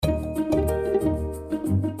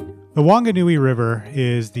The Wanganui River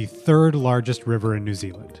is the third largest river in New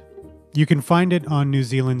Zealand. You can find it on New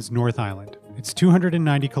Zealand's North Island. It's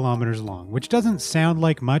 290 kilometers long, which doesn't sound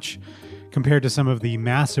like much compared to some of the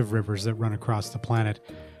massive rivers that run across the planet.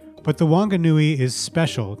 But the Wanganui is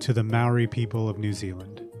special to the Maori people of New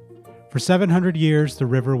Zealand. For 700 years, the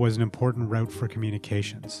river was an important route for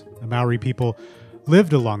communications. The Maori people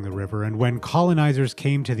lived along the river, and when colonizers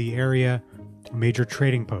came to the area, a major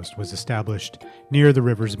trading post was established near the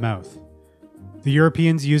river's mouth. The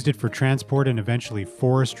Europeans used it for transport and eventually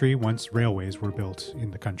forestry once railways were built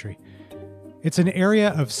in the country. It's an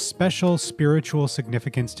area of special spiritual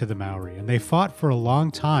significance to the Maori, and they fought for a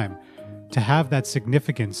long time to have that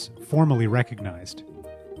significance formally recognized.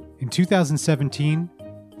 In 2017,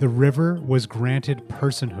 the river was granted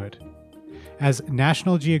personhood. As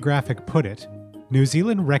National Geographic put it, New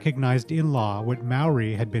Zealand recognized in law what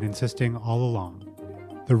Maori had been insisting all along.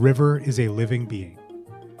 The river is a living being.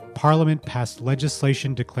 Parliament passed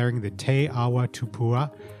legislation declaring the Te Awa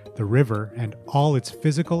Tupua, the river, and all its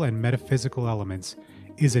physical and metaphysical elements,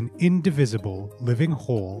 is an indivisible, living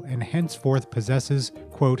whole and henceforth possesses,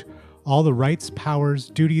 quote, all the rights, powers,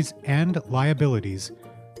 duties, and liabilities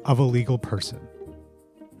of a legal person.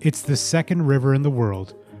 It's the second river in the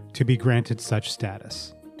world to be granted such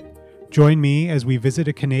status. Join me as we visit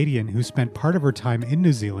a Canadian who spent part of her time in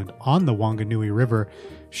New Zealand on the Wanganui River,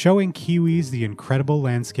 showing Kiwis the incredible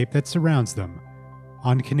landscape that surrounds them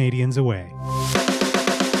on Canadians Away.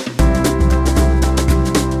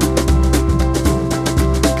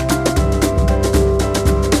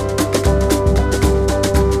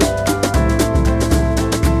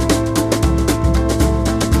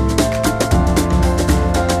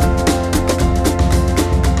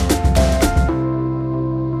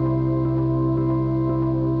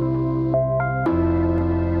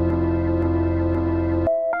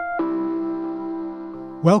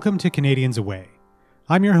 Welcome to Canadians Away.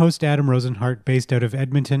 I'm your host, Adam Rosenhart, based out of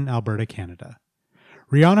Edmonton, Alberta, Canada.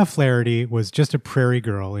 Rihanna Flaherty was just a prairie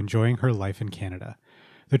girl enjoying her life in Canada.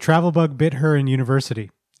 The travel bug bit her in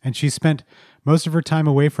university, and she spent most of her time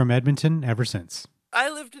away from Edmonton ever since. I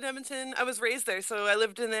lived in Edmonton. I was raised there, so I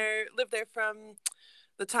lived there from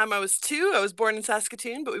the time I was 2. I was born in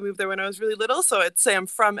Saskatoon, but we moved there when I was really little, so I'd say I'm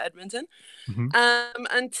from Edmonton.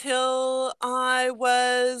 Until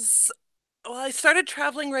I started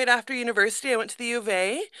traveling right after university. I went to the U of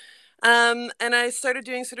A, and I started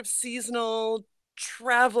doing sort of seasonal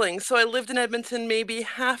traveling. So I lived in Edmonton maybe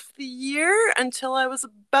half the year until I was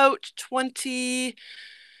about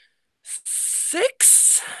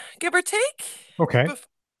 26, give or take. Okay. Before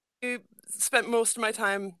I spent most of my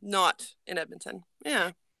time not in Edmonton.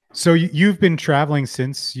 Yeah. So you've been traveling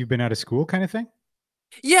since you've been out of school kind of thing?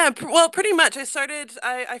 Yeah, well, pretty much. I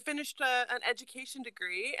finished an education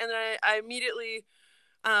degree, and I immediately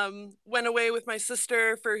went away with my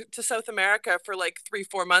sister to South America for like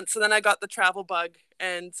 3-4 months, and then I got the travel bug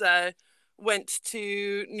and went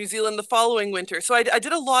to New Zealand the following winter. So I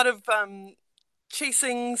did a lot of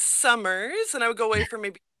chasing summers, and I would go away for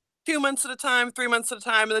maybe 2 months at a time, 3 months at a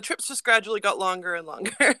time, and the trips just gradually got longer and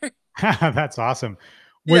longer. That's awesome.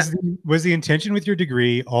 Yeah. Was the intention with your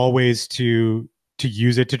degree always to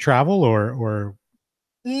use it to travel or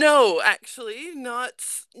No, actually, not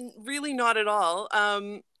at all.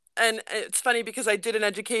 And it's funny because I did an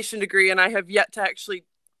education degree and I have yet to actually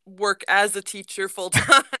work as a teacher full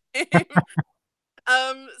time.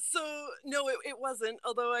 So no, it wasn't.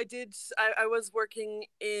 Although I was working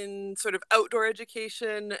in sort of outdoor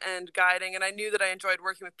education and guiding, and I knew that I enjoyed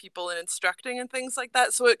working with people and instructing and things like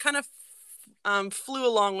that. So it kind of flew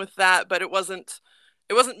along with that, but it wasn't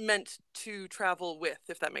meant to travel with,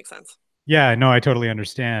 if that makes sense. Yeah, no, I totally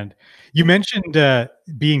understand. You mentioned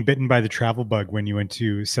being bitten by the travel bug when you went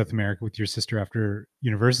to South America with your sister after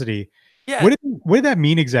university. Yeah. What did that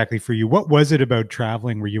mean exactly for you? What was it about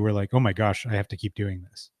traveling where you were like, "Oh my gosh, I have to keep doing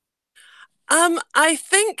this"? I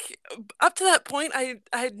think up to that point, I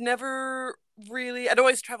had never really. I'd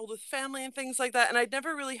always traveled with family and things like that, and I'd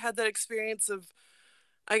never really had that experience of,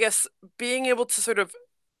 I guess, being able to sort of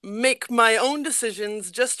make my own decisions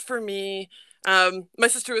just for me. My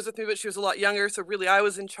sister was with me, but she was a lot younger, so really I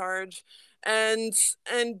was in charge, and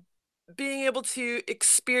and being able to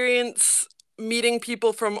experience meeting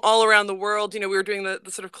people from all around the world. We were doing the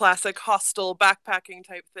sort of classic hostel backpacking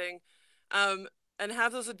type thing, um, and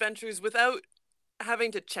have those adventures without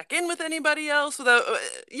having to check in with anybody else. Without,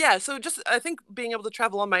 yeah. So just I think being able to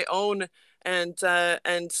travel on my own and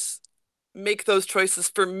make those choices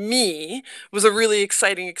for me was a really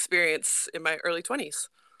exciting experience in my early 20s.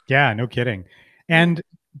 Yeah, no kidding. And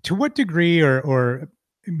to what degree or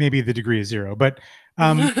maybe the degree is zero, but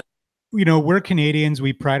we're Canadians.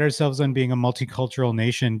 We pride ourselves on being a multicultural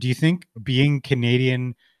nation. Do you think being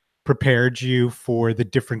Canadian prepared you for the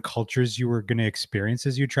different cultures you were going to experience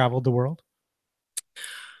as you traveled the world?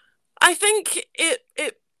 I think it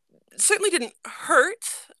certainly didn't hurt.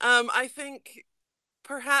 I think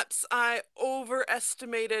perhaps I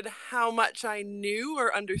overestimated how much I knew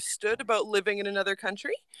or understood about living in another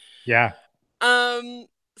country. Yeah. Um,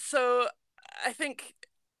 so I think,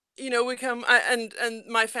 and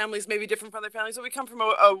my family's maybe different from other families, but we come from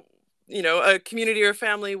a community or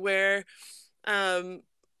family where um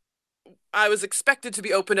I was expected to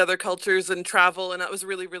be open to other cultures and travel, and that was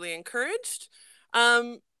really, really encouraged.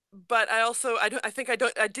 Um, but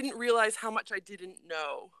I didn't realize how much I didn't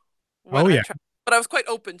know when Oh, I yeah. traveled, but I was quite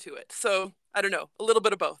open to it. So I don't know, a little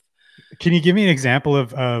bit of both. Can you give me an example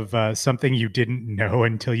of something you didn't know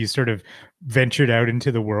until you sort of ventured out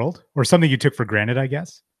into the world, or something you took for granted, I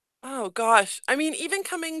guess? Oh gosh. I mean, even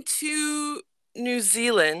coming to New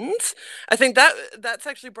Zealand, I think that's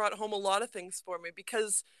actually brought home a lot of things for me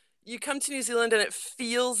because you come to New Zealand and it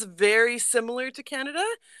feels very similar to Canada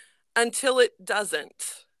until it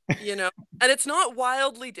doesn't, you know. And it's not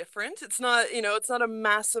wildly different. It's not a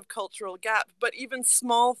massive cultural gap, but even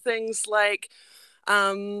small things like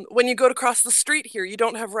when you go to cross the street here, you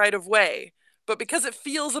don't have right of way. But because it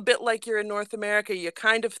feels a bit like you're in North America, you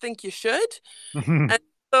kind of think you should. And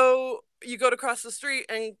so you go to cross the street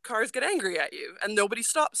and cars get angry at you and nobody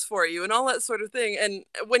stops for you and all that sort of thing. And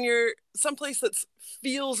when you're someplace that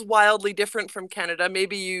feels wildly different from Canada,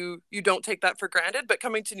 maybe you don't take that for granted. But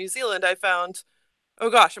coming to New Zealand, I found, oh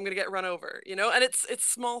gosh, I'm gonna get run over, you know? And it's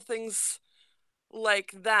small things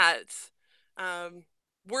like that. Um,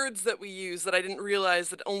 Words that we use that I didn't realize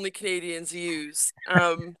that only Canadians use.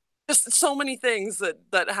 Just so many things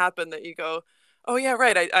that happen that you go, oh yeah,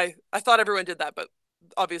 right. I thought everyone did that, but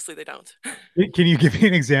obviously they don't. Can you give me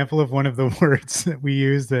an example of one of the words that we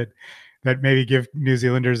use that maybe give New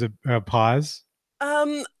Zealanders a pause?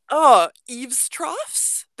 Eaves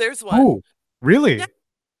troughs. There's one. Oh, Yeah, really?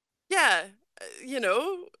 yeah.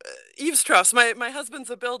 Eaves troughs. My husband's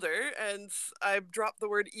a builder, and I dropped the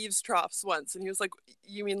word eaves troughs once, and he was like,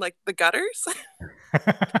 "You mean like the gutters?"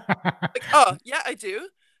 Like, oh yeah, I do.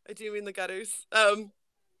 I do mean the gutters.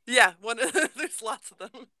 Yeah. One. There's lots of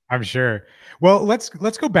them. I'm sure. Well, let's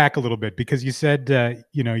go back a little bit because you said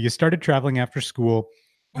you started traveling after school.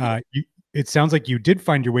 Mhm. It sounds like you did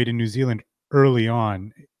find your way to New Zealand early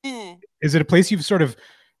on. Mm. Is it a place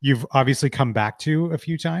you've obviously come back to a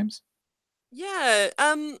few times? Yeah.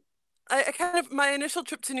 I kind of my initial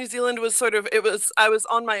trip to New Zealand was sort of it was I was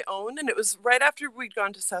on my own, and it was right after we'd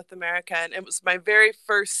gone to South America, and it was my very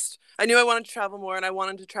first. I knew I wanted to travel more, and I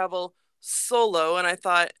wanted to travel solo, and I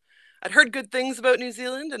thought I'd heard good things about New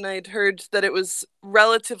Zealand, and I'd heard that it was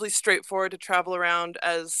relatively straightforward to travel around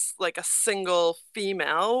as like a single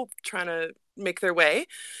female trying to make their way.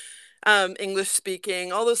 English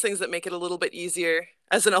speaking, all those things that make it a little bit easier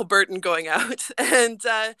as an Albertan going out, and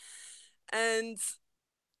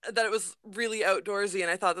that it was really outdoorsy, and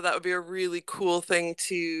I thought that that would be a really cool thing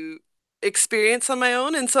to experience on my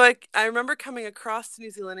own. And so I remember coming across to New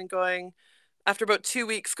Zealand and going after about 2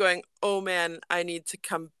 weeks going, oh man, I need to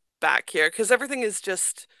come back here because everything is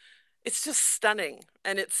just it's just stunning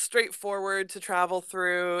and it's straightforward to travel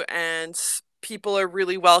through, and people are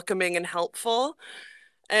really welcoming and helpful.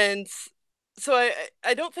 And so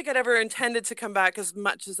I don't think I'd ever intended to come back as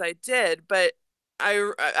much as I did, but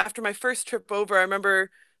after my first trip over, I remember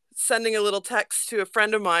sending a little text to a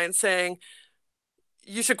friend of mine saying,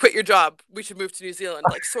 "You should quit your job. We should move to New Zealand,"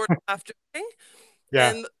 like sort of after.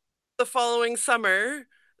 Yeah. And the following summer,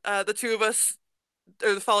 the two of us,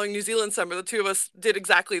 or the following New Zealand summer, the two of us did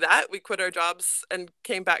exactly that. We quit our jobs and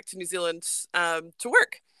came back to New Zealand to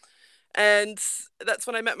work. And that's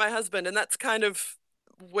when I met my husband, and that's kind of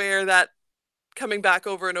where that coming back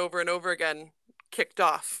over and over and over again kicked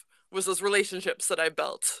off, was those relationships that I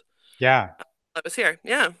built. Yeah. I was here.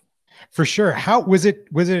 Yeah. For sure. How was it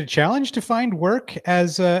a challenge to find work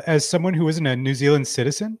as someone who isn't a New Zealand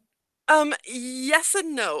citizen? Yes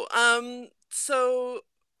and no. So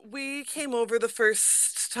we came over the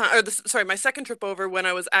first time, or sorry, my second trip over when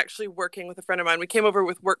I was actually working with a friend of mine. We came over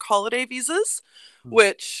with work holiday visas, Hmm.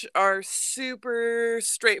 which are super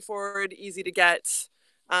straightforward, easy to get.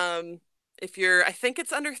 Um, if you're, I think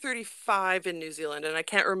it's under 35 in New Zealand, and I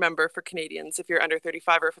can't remember for Canadians if you're under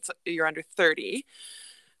 35 or if you're under 30.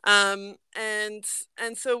 And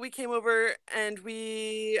so we came over, and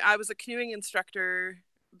I was a canoeing instructor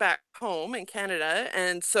back home in Canada,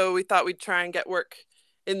 and so we thought we'd try and get work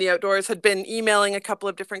in the outdoors. Had been emailing a couple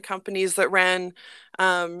of different companies that ran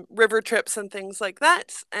river trips and things like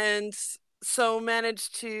that, and so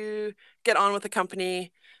managed to get on with the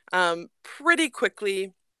company pretty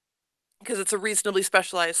quickly because it's a reasonably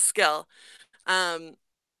specialized skill. Um,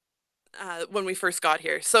 when we first got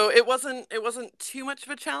here. So it wasn't too much of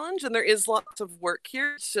a challenge, and there is lots of work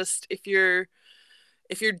here. It's just if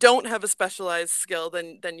you don't have a specialized skill,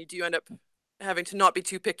 then you do end up having to not be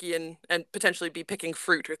too picky and potentially be picking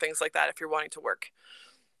fruit or things like that if you're wanting to work.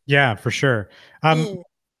 Yeah, for sure. Um, Mm.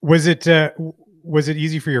 was it was it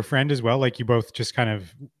easy for your friend as well? Like you both just kind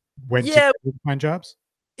of went together Yeah, to find jobs?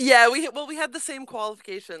 yeah, we had the same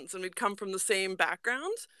qualifications and we'd come from the same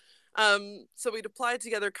background. So we'd applied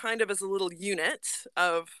together kind of as a little unit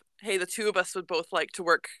of, hey, the two of us would both like to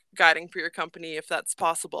work guiding for your company if that's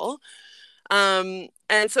possible.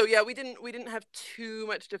 And so yeah, we didn't have too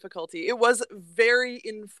much difficulty. It was very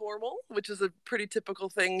informal, which is a pretty typical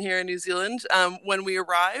thing here in New Zealand. When we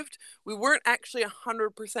arrived, we weren't actually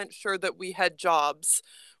 100% sure that we had jobs.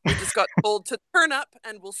 We just got told to turn up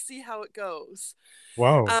and we'll see how it goes.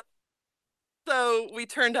 Whoa. Um, so we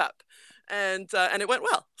turned up, and it went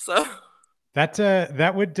well. So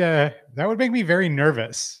That would make me very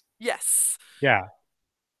nervous. yes, Yeah,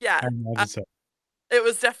 yeah, I imagine so. it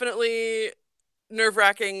was definitely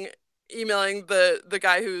nerve-wracking emailing the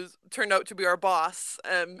guy who turned out to be our boss,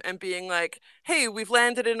 and being like, hey, we've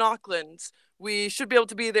landed in Auckland, we should be able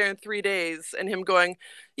to be there in 3 days, and him going,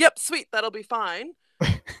 yep, sweet, that'll be fine.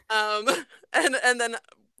 um and then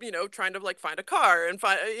trying to like find a car and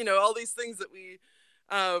find all these things that we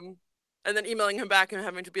um and then emailing him back and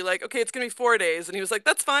having to be like, okay, it's gonna be 4 days, and he was like,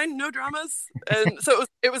 that's fine, no dramas. And so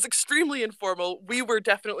it was extremely informal. We were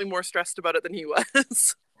definitely more stressed about it than he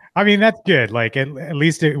was. I mean, that's good. Like at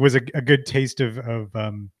least it was a good taste of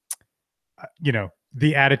you know,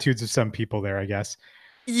 the attitudes of some people there, I guess.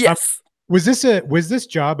 Um, Yes. was this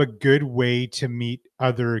job a good way to meet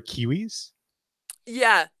other Kiwis?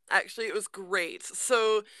 Yeah, actually it was great.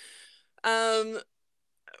 So um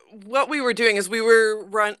what we were doing is we were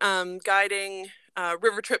guiding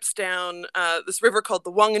river trips down this river called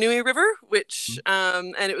the Wanganui River, which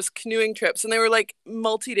and it was canoeing trips, and they were like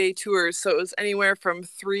multi-day tours. So it was anywhere from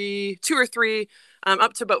 2 or 3,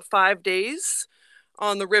 up to about 5 days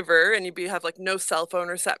on the river, and you'd have like no cell phone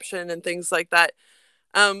reception and things like that.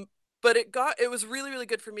 Um, but it was really really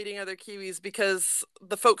good for meeting other Kiwis because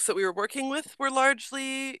the folks that we were working with were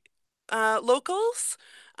largely locals.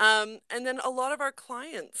 And then a lot of our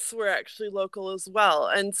clients were actually local as well.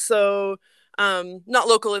 And so, not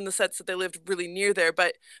local in the sense that they lived really near there,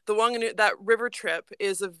 but the Wanganui, that river trip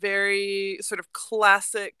is a very sort of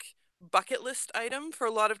classic bucket list item for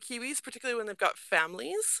a lot of Kiwis, particularly when they've got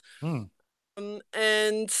families. Hmm.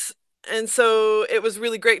 And so it was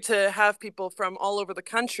really great to have people from all over the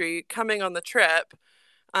country coming on the trip,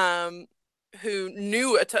 um, who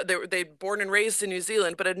knew they'd born and raised in New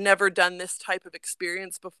Zealand, but had never done this type of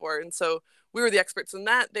experience before. And so we were the experts in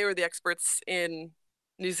that. They were the experts in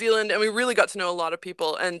New Zealand, and we really got to know a lot of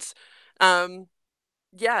people. And um,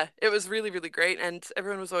 yeah, it was really, really great. And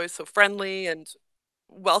everyone was always so friendly and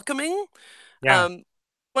welcoming. Yeah. Um,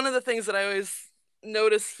 One of the things that I always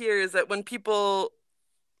notice here is that when people,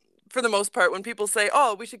 for the most part, when people say,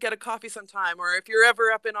 oh, we should get a coffee sometime, or if you're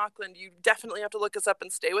ever up in Auckland, you definitely have to look us up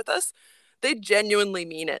and stay with us, they genuinely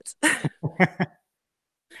mean it.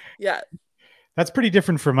 Yeah. That's pretty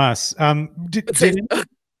different from us. But say,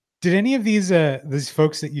 Did any of these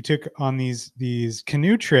folks that you took on these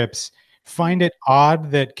canoe trips find Mhm. it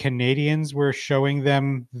odd that Canadians were showing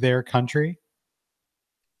them their country?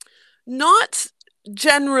 Not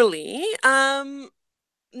generally.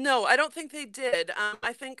 No, I don't think they did.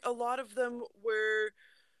 I think a lot of them were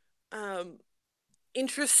um,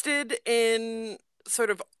 interested in sort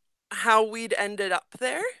of how we'd ended up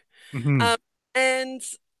there. Hmm. Um, and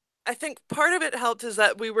I think part of it helped is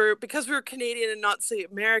that because we were Canadian and not, say,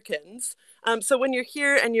 Americans. So when you're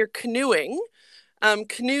here and you're canoeing,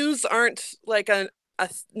 canoes aren't like a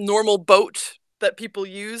normal boat that people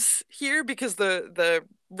use here because the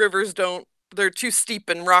rivers don't, they're too steep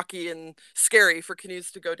and rocky and scary for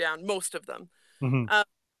canoes to go down, most of them. Hmm. Um,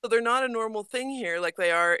 so they're not a normal thing here like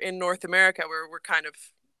they are in North America, where we're kind of,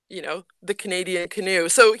 the Canadian canoe.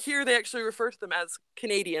 So here they actually refer to them as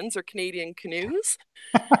Canadians or Canadian canoes.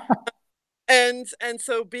 And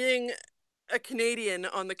so being a Canadian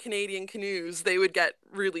on the Canadian canoes, they would get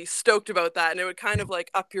really stoked about that, and it would kind of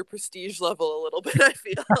like up your prestige level a little bit, I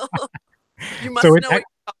feel. You So must know what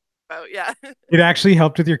you're talking about, yeah. it actually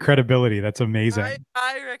helped with your credibility. That's I amazing.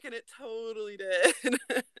 I reckon it totally did.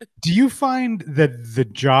 Do you find that the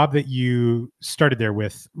job that you started there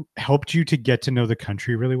with helped you to get to know the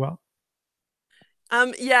country really well?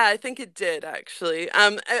 Yeah, I think it did actually.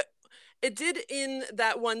 It did in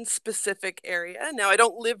that one specific area. Now I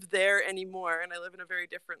don't live there anymore, and I live in a very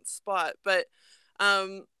different spot. But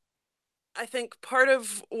um, I think part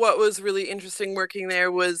of what was really interesting working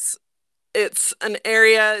there was it's an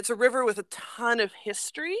area, it's a river with a ton of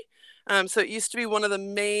history. So it used to be one of the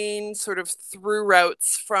main sort of through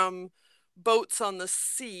routes from boats on the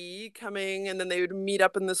sea coming, and then they would meet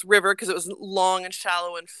up in this river because it was long and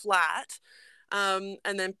shallow and flat. And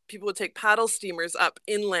then people would take paddle steamers up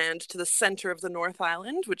inland to the center of the North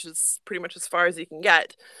Island, which is pretty much as far as you can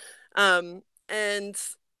get. And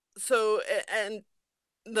so, and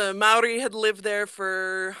the Maori had lived there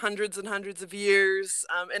for hundreds and hundreds of years,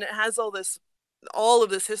 and it has all of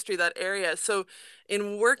this history, that area. So,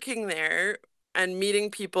 in working there and meeting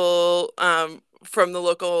people from the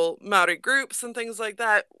local Maori groups and things like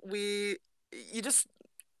that, you just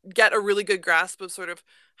get a really good grasp of sort of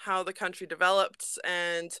how the country developed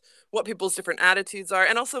and what people's different attitudes are.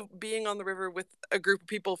 And also being on the river with a group of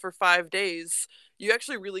people for 5 days, you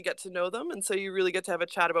actually really get to know them. And so you really get to have a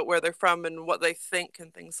chat about where they're from and what they think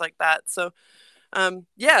and things like that. So,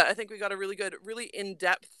 yeah, I think we got a really good, really in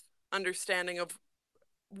depth understanding of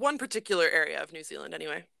one particular area of New Zealand,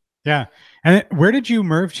 anyway. Yeah. And where did you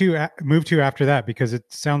move to after that? Because it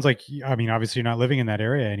sounds like, I mean, obviously you're not living in that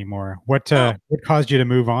area anymore. No. What caused you to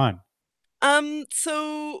move on?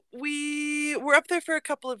 So we were up there for a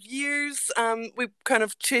couple of years. We kind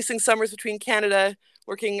of chasing summers between Canada,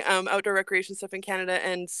 working outdoor recreation stuff in Canada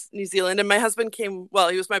and New Zealand. And my husband came, well,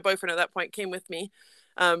 he was my boyfriend at that point, came with me.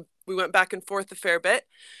 We went back and forth a fair bit.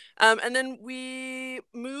 And then we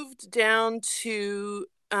moved down to,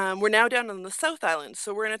 we're now down on the South Island.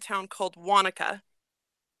 So we're in a town called Wanaka,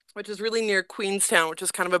 which is really near Queenstown, which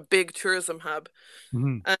is kind of a big tourism hub.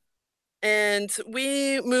 Mhm. Uh, and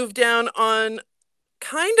we moved down on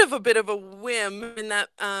kind of a bit of a whim in that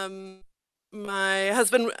my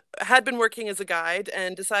husband had been working as a guide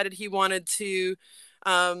and decided he wanted to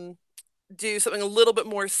um, do something a little bit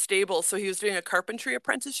more stable. So he was doing a carpentry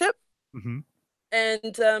apprenticeship. Mhm.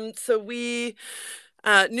 And so we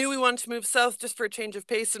knew we wanted to move south just for a change of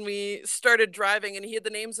pace. And we started driving, and he had the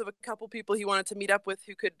names of a couple people he wanted to meet up with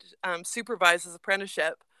who could supervise his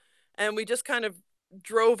apprenticeship. And we just kind of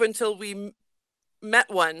drove until we met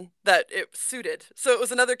one that it suited. So it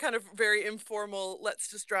was another kind of very informal, let's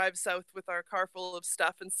just drive south with our car full of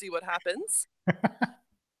stuff and see what happens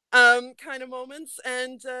kind of moments.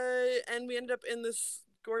 And we ended up in this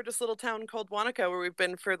gorgeous little town called Wanaka where we've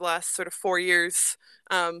been for the last sort of 4 years,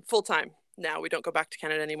 full time. Now we don't go back to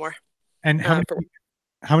Canada anymore. And For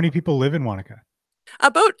how many people live in Wanaka?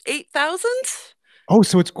 about 8,000. Oh,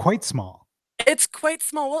 so it's quite small. It's quite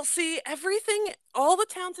small. Well, see, all the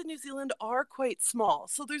towns in New Zealand are quite small.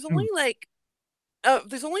 So Mm.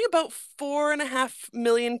 there's only about 4.5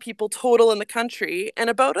 million people total in the country,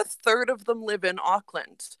 and about a third of them live in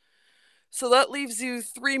Auckland. So that leaves you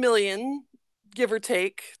 3 million, give or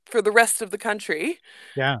take, for the rest of the country.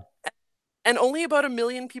 Yeah. And only about 1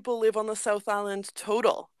 million people live on the South Island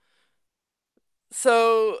total.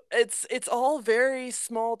 So it's all very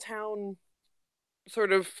small town,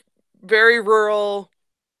 sort of very rural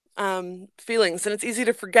feelings, and it's easy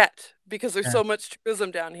to forget because there's Yeah. so much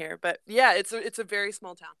tourism down here. But yeah, it's a very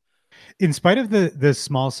small town. In spite of the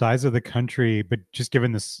small size of the country, but just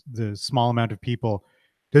given the small amount of people,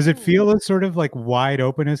 does it Hmm. feel as sort of like wide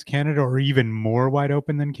open as Canada or even more wide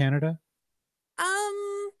open than Canada?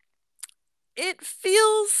 Um, it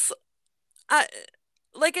feels uh,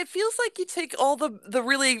 like you take all the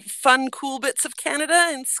really fun, cool bits of Canada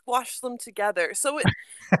and squash them together.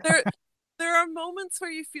 There there are moments where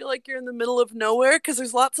you feel like you're in the middle of nowhere because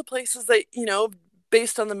there's lots of places that,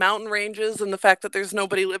 based on the mountain ranges and the fact that there's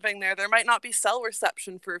nobody living there, there might not be cell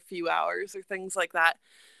reception for a few hours or things like that.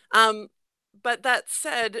 Um, but that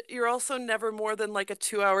said, you're also never more than like a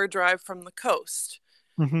 2 hour drive from the coast.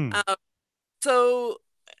 Mhm. Um, so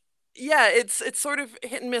yeah, it's sort of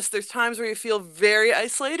hit and miss. There's times where you feel very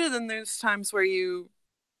isolated, and there's times where you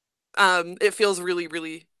it feels really,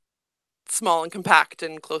 really small and compact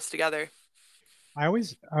and close together. I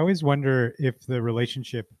always wonder if the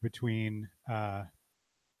relationship between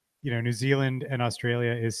New Zealand and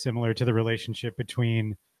Australia is similar to the relationship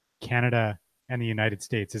between Canada and the United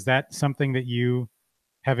States. Is that something that you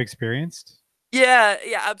have experienced? Yeah,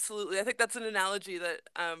 yeah, absolutely. I think that's an analogy that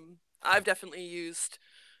I've definitely used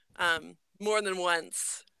more than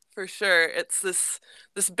once, for sure. It's this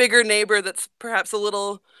bigger neighbor that's perhaps a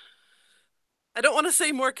little, I don't want to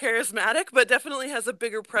say more charismatic, but definitely has a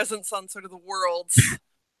bigger presence on sort of the world's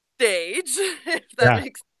stage, if that Yeah.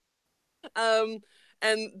 makes um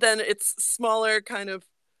and then it's smaller, kind of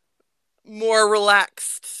more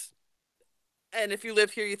relaxed and if you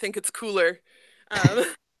live here, you think it's cooler, um,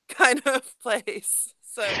 kind of place.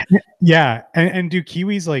 So Yeah, and do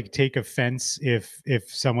Kiwis like take offense if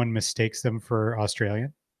someone mistakes them for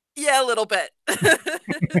Australian? yeah, a little bit.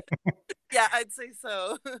 Yeah, I'd say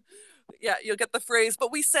so. Yeah, you'll get the phrase,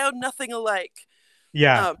 but we sound nothing alike,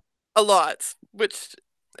 Yeah, um, a lot, which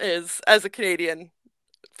is, as a Canadian,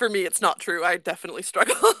 for me, it's not true. I definitely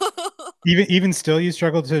struggle. even still, you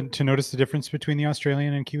struggle to notice the difference between the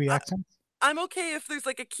Australian and Kiwi I, accents. I'm okay if there's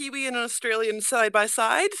like a Kiwi and an Australian side by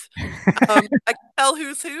side. I can tell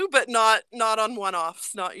who's who, but not on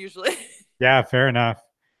one-offs, not usually. Yeah, fair enough.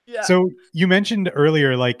 Yeah. So you mentioned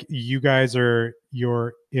earlier, like you guys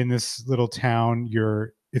you're in this little town.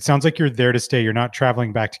 It sounds like you're there to stay. You're not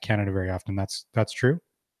traveling back to Canada very often. That's true.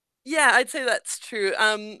 Yeah, I'd say that's true.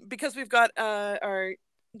 Because we've got our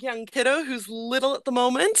young kiddo who's little at the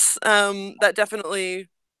moment. That definitely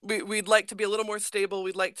we'd like to be a little more stable.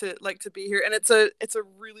 We'd like to be here, and it's a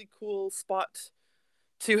really cool spot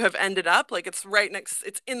to have ended up. Like it's right next.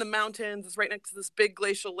 It's in the mountains. It's right next to this big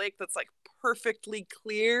glacial lake that's like perfectly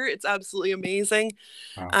clear. It's absolutely amazing.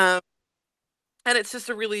 Wow, Um, and it's just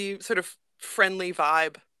a really sort of friendly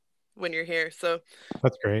vibe when you're here. So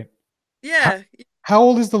that's great. How, yeah, how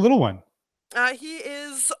old is the little one? he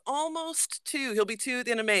is almost 2. He'll be 2 at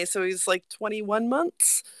the end of May, so he's like 21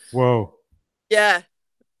 months. Whoa. Yeah,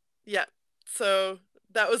 yeah. So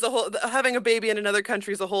that was a whole having a baby in another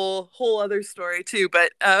country is a whole other story too.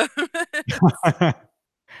 But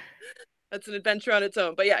that's an adventure on its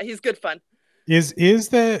own. But yeah, he's good fun. Is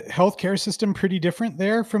the healthcare system pretty different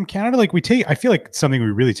there from Canada? Like I feel like it's something we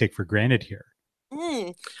really take for granted here.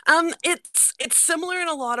 Mm. It's similar in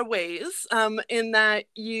a lot of ways. In that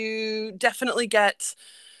you definitely get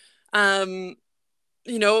um,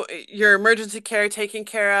 your emergency care taken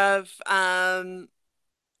care of.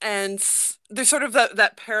 And there's sort of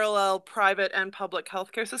that parallel private and public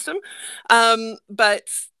healthcare system. But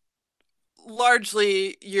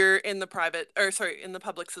largely you're in the private or sorry, in the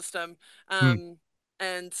public system. Hmm.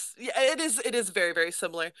 And yeah, it is very, very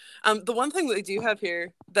similar. The one thing that they do have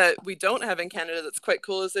here that we don't have in Canada that's quite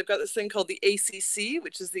cool is they've got this thing called the ACC,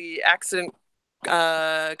 which is the Accident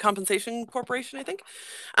Compensation Corporation, I think.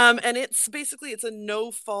 And it's a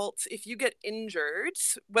no fault. If you get injured,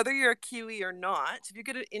 whether you're a Kiwi or not, if you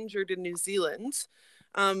get injured in New Zealand,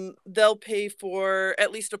 they'll pay for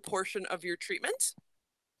at least a portion of your treatment.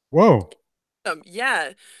 Whoa.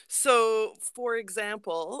 Yeah. So, for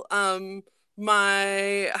example,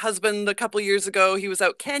 my husband a couple years ago, he was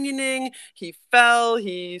out canyoning. He fell.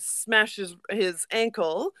 He smashed his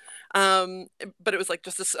ankle, but it was like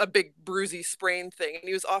just a big bruisey sprain thing, and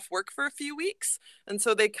he was off work for a few weeks. And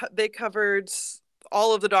so they covered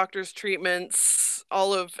all of the doctor's treatments,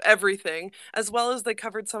 all of everything, as well as they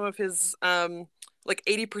covered some of his like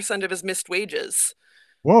 80% of his missed wages.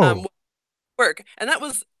 Um, Whoa. work, and that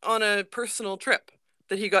was on a personal trip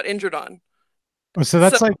that he got injured on. Oh, so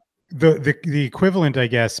So that's like the equivalent, I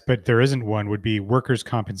guess, but there isn't one, would be workers'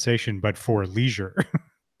 compensation, but for leisure.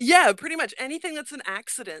 yeah, pretty much anything that's an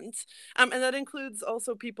accident, and that includes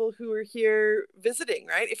also people who are here visiting.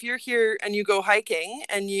 Right, if you're here and you go hiking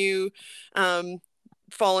and you um,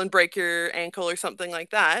 fall and break your ankle or something like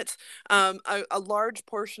that, a large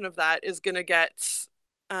portion of that is going to get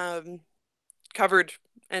um, covered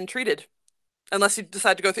and treated unless you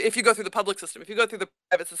decide to go through if you go through the public system. If you go through the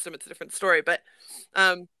private system, it's a different story. But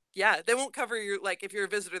yeah, they won't cover your like if you're a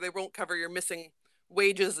visitor, they won't cover your missing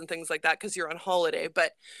wages and things like that because you're on holiday.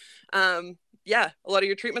 But yeah, a lot of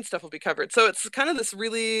your treatment stuff will be covered. So it's kind of this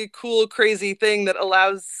really cool, crazy thing that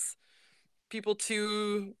allows people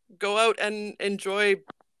to go out and enjoy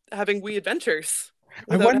having wee adventures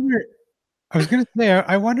I without. wonder. I was gonna say,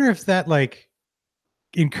 I wonder if that like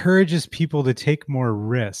encourages people to take more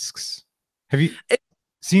risks. Have you It,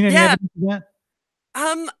 seen any yeah, evidence of that?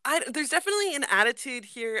 there's definitely an attitude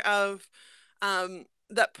here of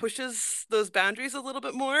that pushes those boundaries a little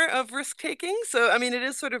bit more of risk taking. So, I mean, it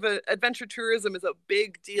is sort of adventure tourism is a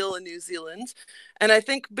big deal in New Zealand, and I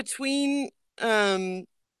think between um,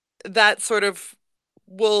 that sort of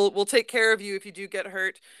will take care of you if you do get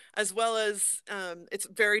hurt, as well as it's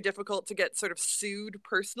very difficult to get sort of sued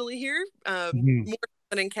personally here, Mhm. more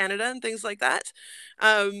than in Canada and things like that.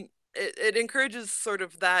 It encourages sort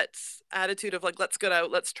of that attitude of like let's get out,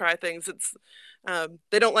 let's try things. It's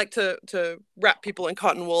they don't like to wrap people in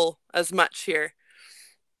cotton wool as much here.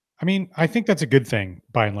 I mean, I think that's a good thing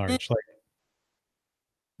by and Mm, large. Like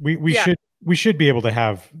we yeah, should be able to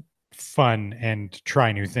have fun and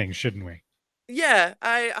try new things, shouldn't we? yeah,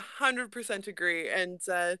 I 100% agree, and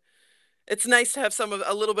it's nice to have some of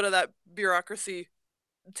a little bit of that bureaucracy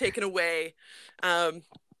taken away, um,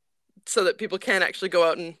 so that people can actually go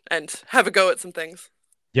out and have a go at some things.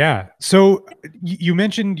 Yeah. So you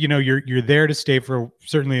mentioned, you're there to stay for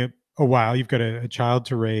certainly a while. You've got a child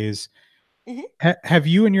to raise. Mhm. Have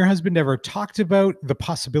you and your husband ever talked about the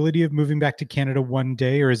possibility of moving back to Canada one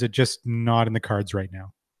day, or is it just not in the cards right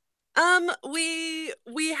now?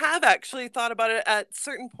 We have actually thought about it at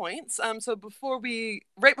certain points. So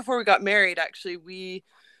right before we got married, actually, we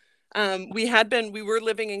were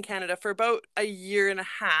living in Canada for about a year and a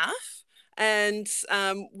half, and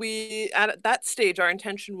we at that stage our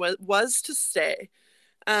intention was to stay.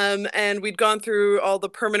 And we'd gone through all the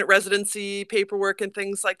permanent residency paperwork and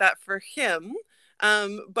things like that for him.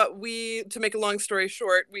 But to make a long story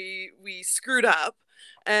short, we screwed up,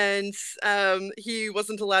 and he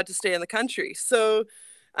wasn't allowed to stay in the country. So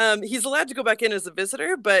he's allowed to go back in as a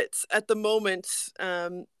visitor, but at the moment,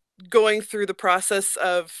 going through the process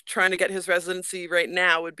of trying to get his residency right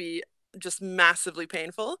now would be just massively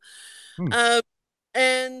painful. Hmm. Um,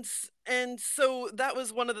 and so that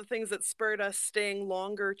was one of the things that spurred us staying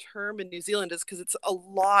longer term in New Zealand, is because it's a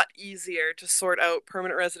lot easier to sort out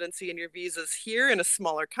permanent residency and your visas here in a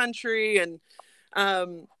smaller country. And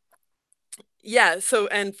um yeah, so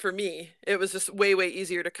and for me it was just way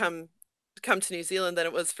easier to come to New Zealand than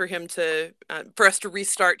it was for him to for us to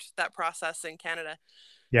restart that process in Canada.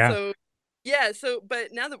 Yeah. So yeah,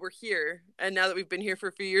 but now that we're here and now that we've been here for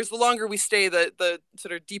a few years, the longer we stay, the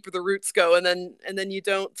sort of deeper the roots go, and then you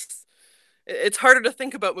don't, it's harder to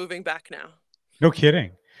think about moving back now. No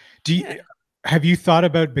kidding. Do you, Yeah. have you thought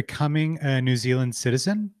about becoming a New Zealand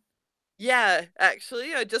citizen? Yeah,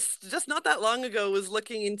 actually, I just not that long ago was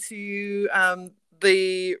looking into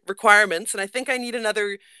the requirements, and I think I need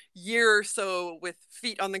another year or so with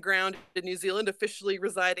feet on the ground in New Zealand, officially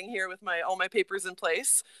residing here with my all my papers in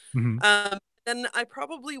place. Mhm. Um, then I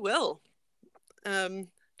probably will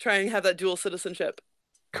try and have that dual citizenship.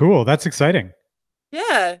 Cool. That's exciting.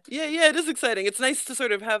 Yeah, it is exciting. It's nice to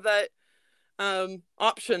sort of have that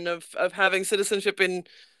option of having citizenship in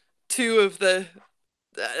two of the,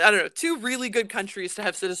 I don't know, two really good countries to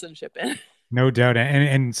have citizenship in. No doubt.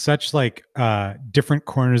 And such like different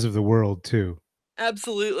corners of the world too.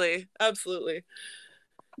 Absolutely.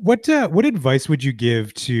 What advice would you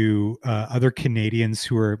give to other Canadians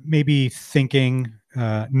who are maybe thinking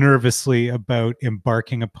nervously about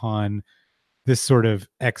embarking upon this sort of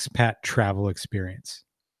expat travel experience?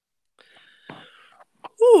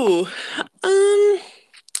 Ooh, um,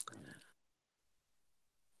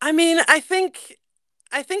 I mean, I think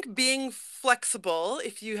being flexible,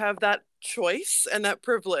 if you have that choice and that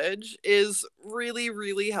privilege, is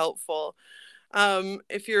really helpful.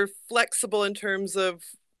 If you're flexible in terms of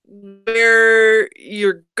where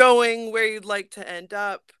you're going, where you'd like to end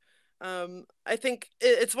up, I think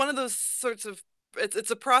it's one of those sorts of,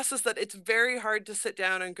 it's a process that it's very hard to sit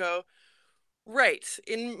down and go, right,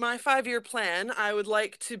 in my 5-year plan, I would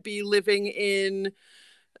like to be living in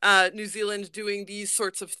New Zealand doing these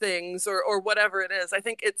sorts of things, or whatever it is. I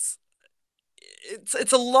think it's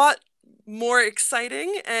a lot more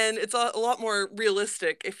exciting, and it's a lot more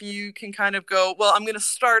realistic if you can kind of go, well, I'm going to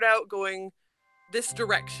start out going this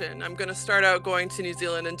direction. I'm going to start out going to New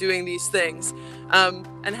Zealand and doing these things.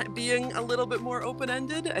 And being a little bit more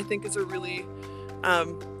open-ended, I think is a really,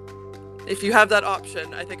 if you have that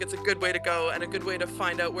option, I think it's a good way to go and a good way to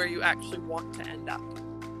find out where you actually want to end up.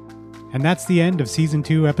 And that's the end of Season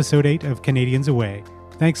 2, Episode 8 of Canadians Away.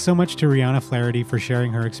 Thanks so much to Rihanna Flaherty for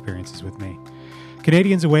sharing her experiences with me.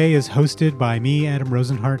 Canadians Away is hosted by me, Adam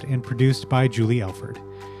Rosenhart, and produced by Julie Elford.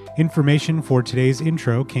 Information for today's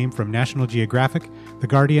intro came from National Geographic, The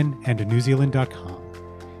Guardian, and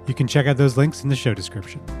NewZealand.com. You can check out those links in the show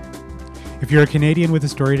description. If you're a Canadian with a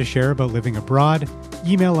story to share about living abroad,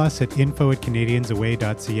 email us at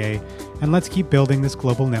info@canadiansaway.ca, and let's keep building this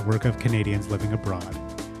global network of Canadians living abroad.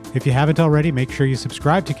 If you haven't already, make sure you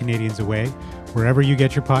subscribe to Canadians Away wherever you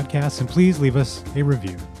get your podcasts, and please leave us a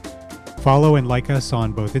review. Follow and like us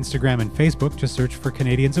on both Instagram and Facebook. Just search for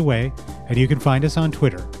Canadians Away, and you can find us on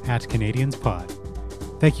Twitter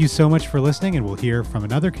 @CanadiansPod. Thank you so much for listening, and we'll hear from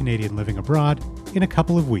another Canadian living abroad in a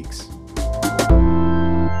couple of weeks.